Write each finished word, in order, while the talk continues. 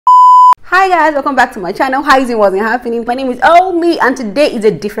Hi guys, welcome back to my channel. How is it? Wasn't happening? My name is Omi and today is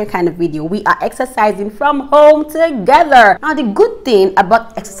a different kind of video. We are exercising from home together. Now the good thing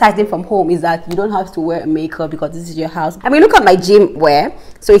about exercising from home is that you don't have to wear makeup because this is your house. I mean, look at my gym wear.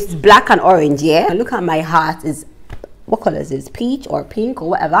 So it's black and orange, yeah? And look at my hat, is what color is this? Peach or pink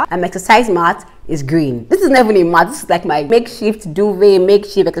or whatever. And my exercise mat is green. This is never a mat. This is like my makeshift duvet,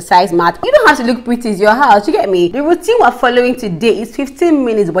 makeshift exercise mat. You don't have to look pretty, it's your house, you get me? The routine we're following today is 15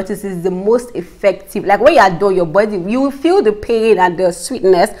 minutes, but this is the most effective. Like when you are done, your body, you will feel the pain and the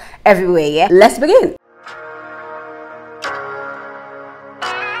sweetness everywhere, yeah? Let's begin.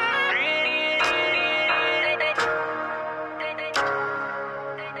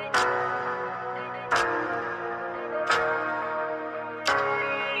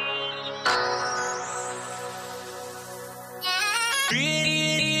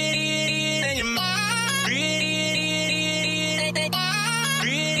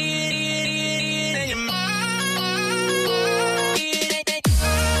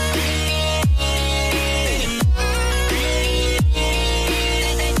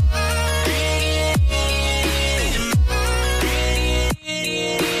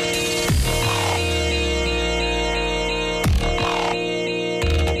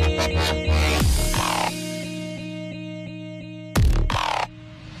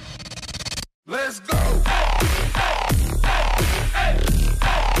 Let's go!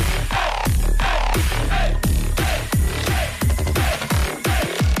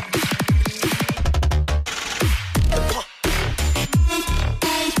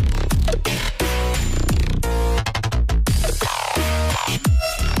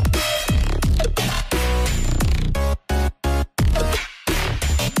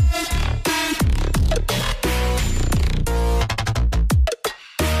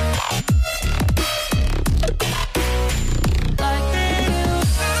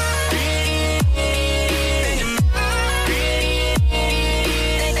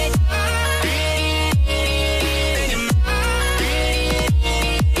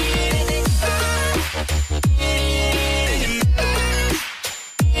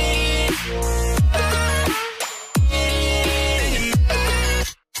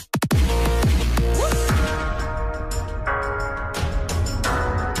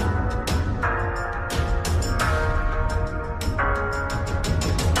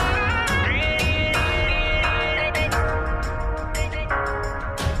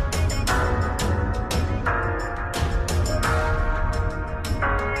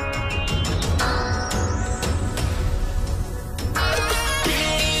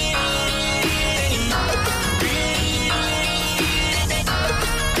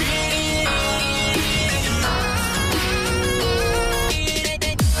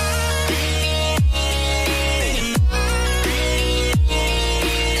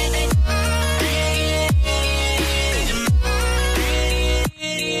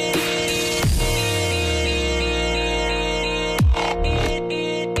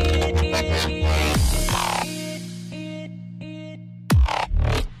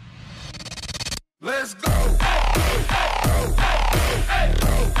 Let's go!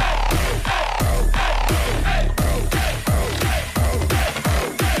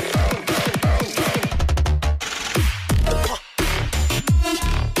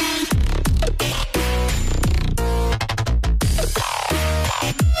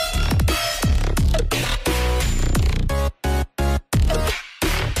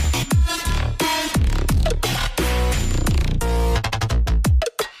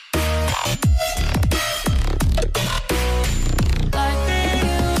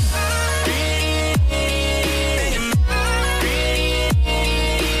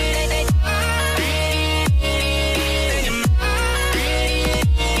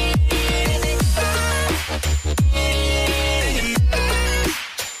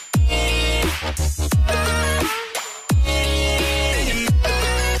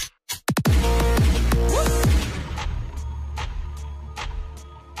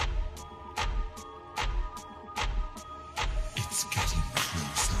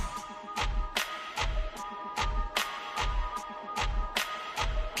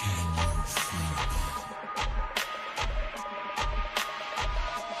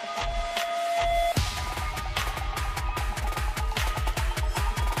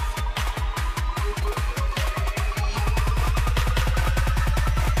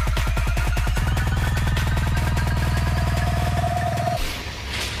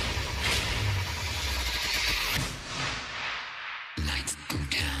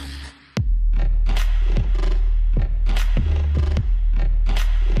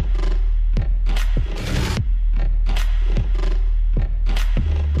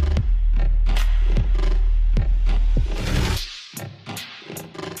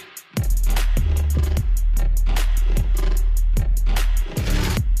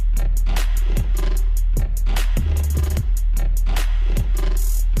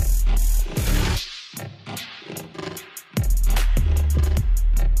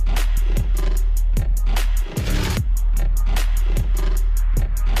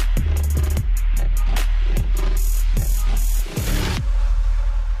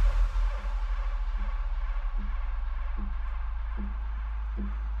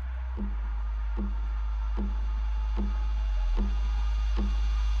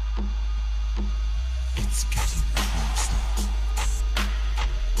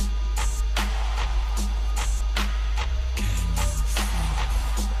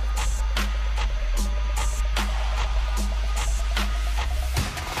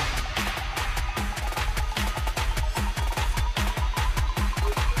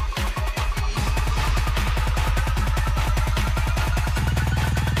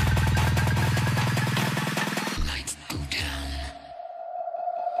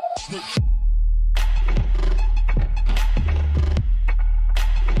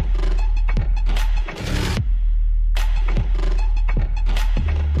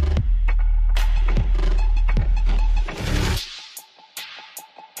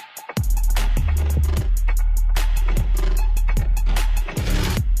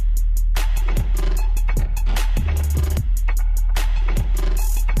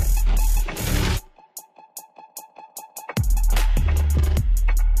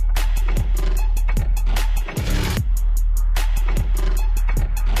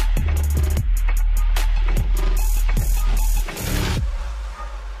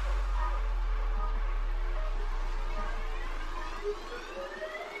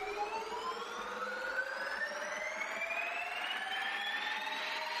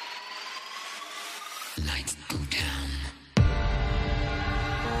 Lights go down.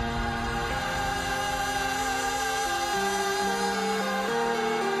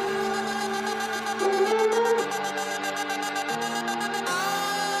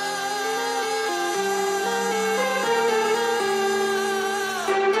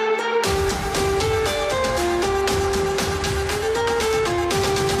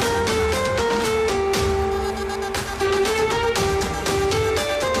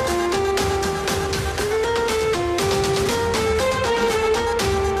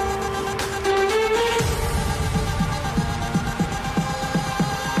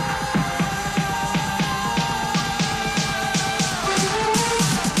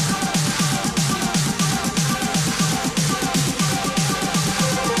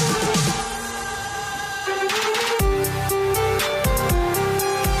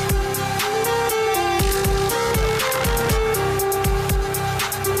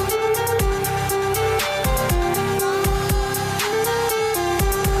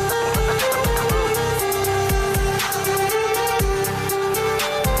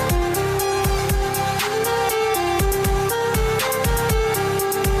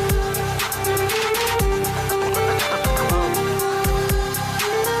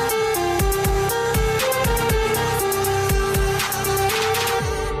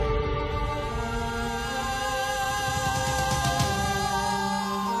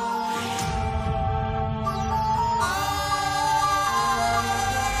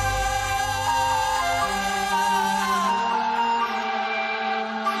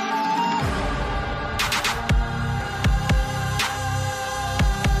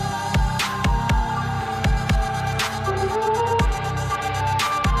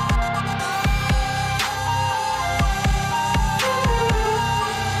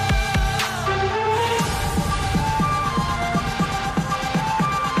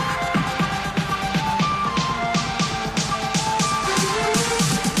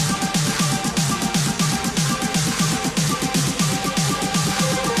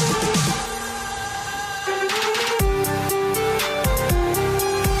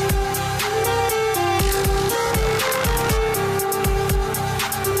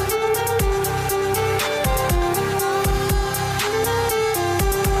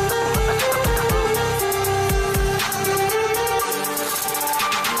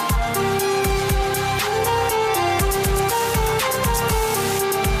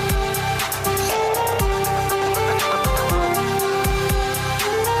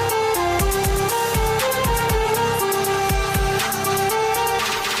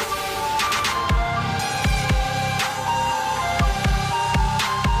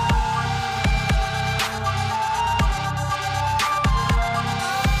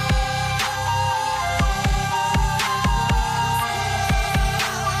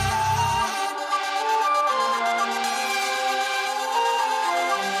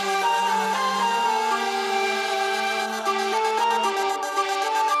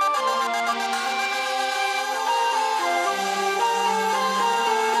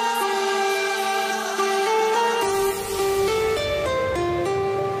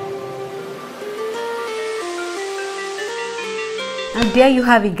 And there you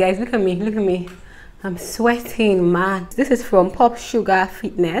have it, guys. Look at me, look at me. I'm sweating, man. This is from Pop Sugar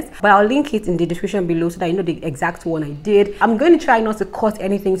Fitness, but I'll link it in the description below so that you know the exact one I did. I'm going to try not to cut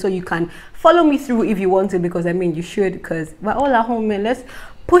anything so you can follow me through if you want to, because I mean you should, because we're all at home, man. Let's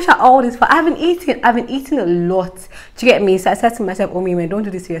push out all this. I've been eating a lot, to get me. So I said to myself, oh man, don't do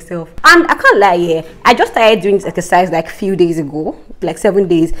this to yourself. And I can't lie, yeah, I just started doing this exercise like a few days ago, like 7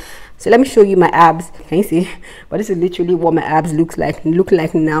 days. So let me show you my abs. Can you see? But this is literally what my abs look like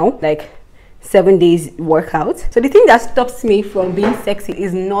now, like 7 days workout. So the thing that stops me from being sexy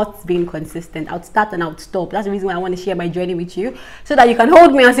is not being consistent. I'll start and I'll stop. That's the reason why I want to share my journey with you, so that you can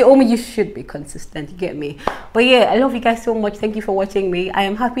hold me and say, oh me, you should be consistent. You get me? But yeah, I love you guys so much. Thank you for watching me. I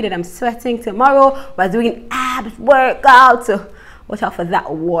am happy that I'm sweating. Tomorrow we're doing abs workout, so watch out for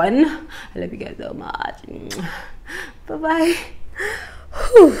that one. I love you guys so much. Bye bye.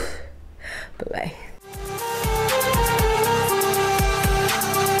 Bye bye.